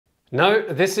No,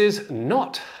 this is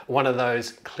not one of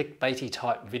those clickbaity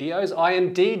type videos. I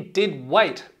indeed did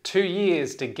wait 2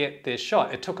 years to get this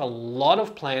shot. It took a lot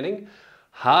of planning,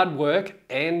 hard work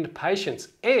and patience,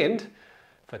 and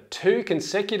for 2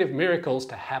 consecutive miracles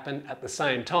to happen at the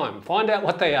same time. Find out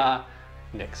what they are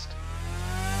next.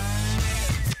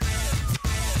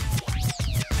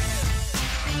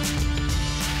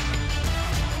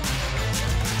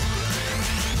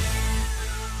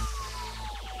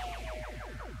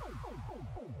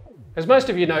 As most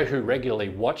of you know who regularly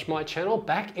watch my channel,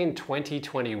 back in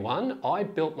 2021, I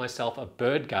built myself a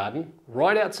bird garden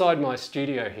right outside my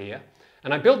studio here.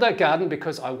 And I built that garden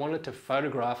because I wanted to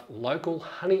photograph local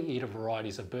honey eater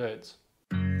varieties of birds.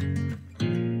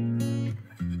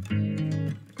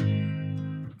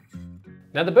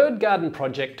 Now the bird garden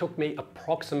project took me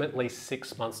approximately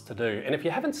 6 months to do. And if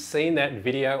you haven't seen that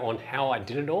video on how I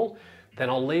did it all, then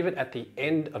I'll leave it at the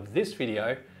end of this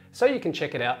video so you can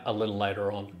check it out a little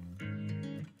later on.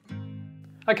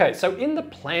 Okay, so in the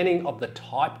planning of the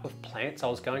type of plants I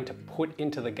was going to put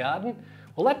into the garden,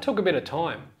 well, that took a bit of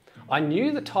time. I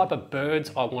knew the type of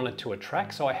birds I wanted to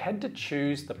attract, so I had to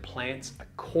choose the plants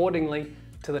accordingly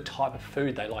to the type of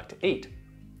food they like to eat.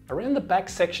 Around the back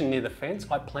section near the fence,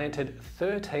 I planted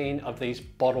 13 of these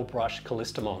bottle brush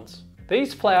callistemons.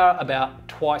 These flower about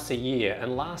twice a year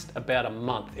and last about a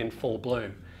month in full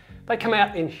bloom. They come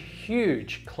out in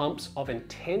huge clumps of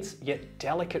intense yet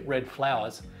delicate red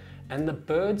flowers, and the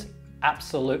birds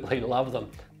absolutely love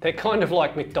them. They're kind of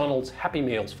like McDonald's Happy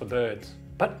Meals for birds.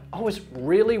 But I was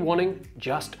really wanting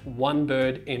just one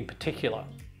bird in particular,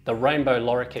 the rainbow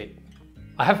lorikeet.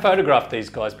 I have photographed these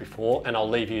guys before, and I'll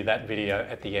leave you that video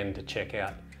at the end to check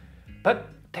out. But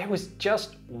there was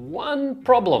just one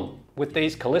problem with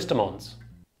these callistemons.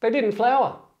 They didn't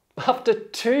flower. After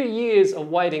 2 years of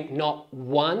waiting, not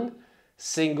one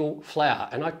single flower,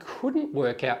 and I couldn't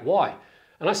work out why.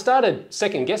 And I started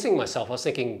second guessing myself. I was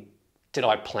thinking, did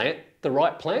I plant the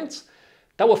right plants?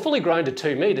 They were fully grown to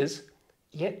 2 meters,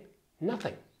 yet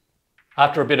nothing.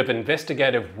 After a bit of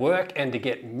investigative work and to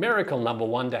get miracle number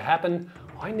 1 to happen,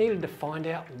 I needed to find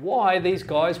out why these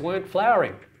guys weren't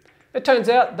flowering. It turns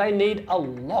out they need a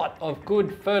lot of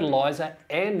good fertilizer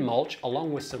and mulch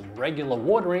along with some regular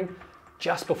watering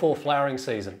just before flowering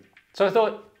season. So I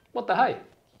thought, what the hey,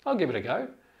 I'll give it a go.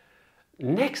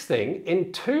 Next thing,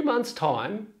 in 2 months'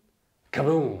 time,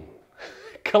 kaboom!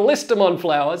 Callistemon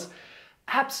flowers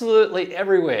absolutely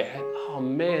everywhere. And oh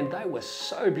man, they were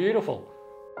so beautiful.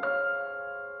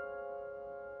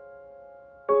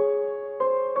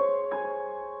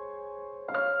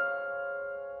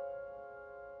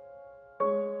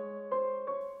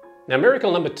 Now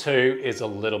miracle number 2 is a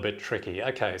little bit tricky.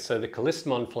 Okay, so the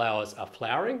callistemon flowers are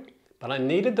flowering, but I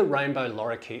needed the rainbow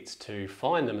lorikeets to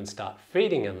find them and start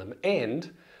feeding on them,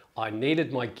 and I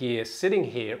needed my gear sitting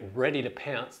here ready to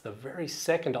pounce the very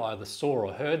second I either saw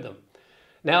or heard them.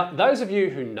 Now, those of you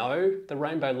who know the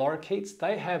rainbow lorikeets,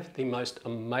 they have the most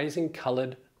amazing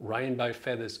coloured rainbow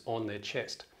feathers on their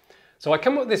chest. So I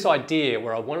come up with this idea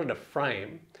where I wanted a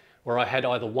frame where I had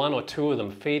either 1 or 2 of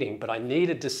them feeding, but I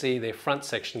needed to see their front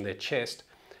section, their chest,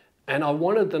 and I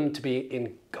wanted them to be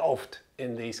engulfed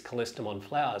in these callistemon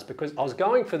flowers because I was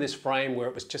going for this frame where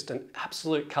it was just an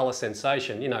absolute colour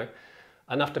sensation, you know,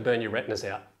 enough to burn your retinas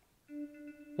out.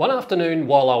 One afternoon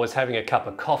while I was having a cup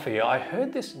of coffee, I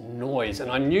heard this noise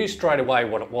and I knew straight away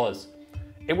what it was.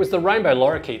 It was the rainbow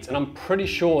lorikeets, and I'm pretty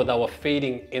sure they were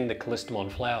feeding in the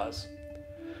callistemon flowers.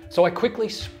 So I quickly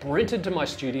sprinted to my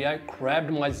studio, grabbed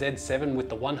my Z7 with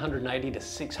the 180 to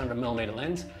 600mm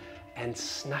lens and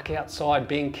snuck outside,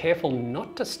 being careful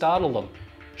not to startle them.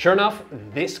 Sure enough,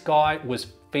 this guy was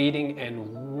feeding, and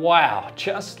wow,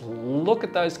 just look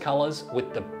at those colors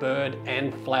with the bird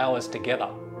and flowers together.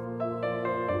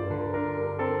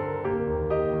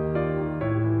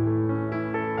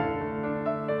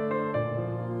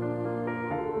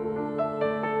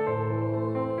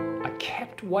 I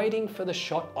kept waiting for the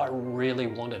shot I really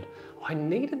wanted. I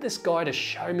needed this guy to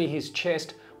show me his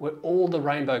chest where all the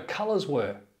rainbow colors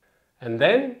were. And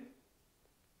then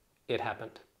it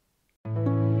happened.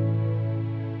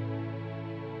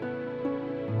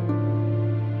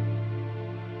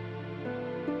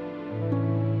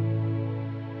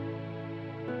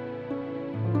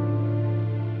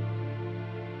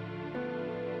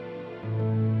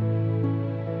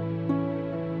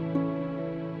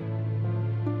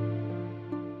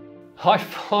 I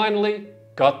finally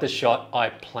got the shot I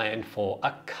planned for,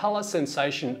 a colour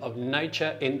sensation of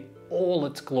nature in all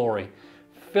its glory,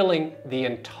 filling the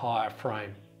entire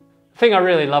frame. The thing I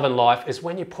really love in life is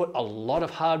when you put a lot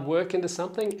of hard work into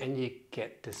something and you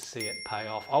get to see it pay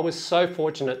off. I was so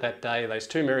fortunate that day, those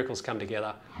 2 miracles come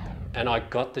together and I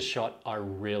got the shot I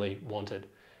really wanted.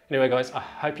 Anyway guys, I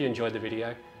hope you enjoyed the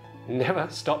video. Never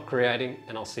stop creating,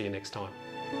 and I'll see you next time.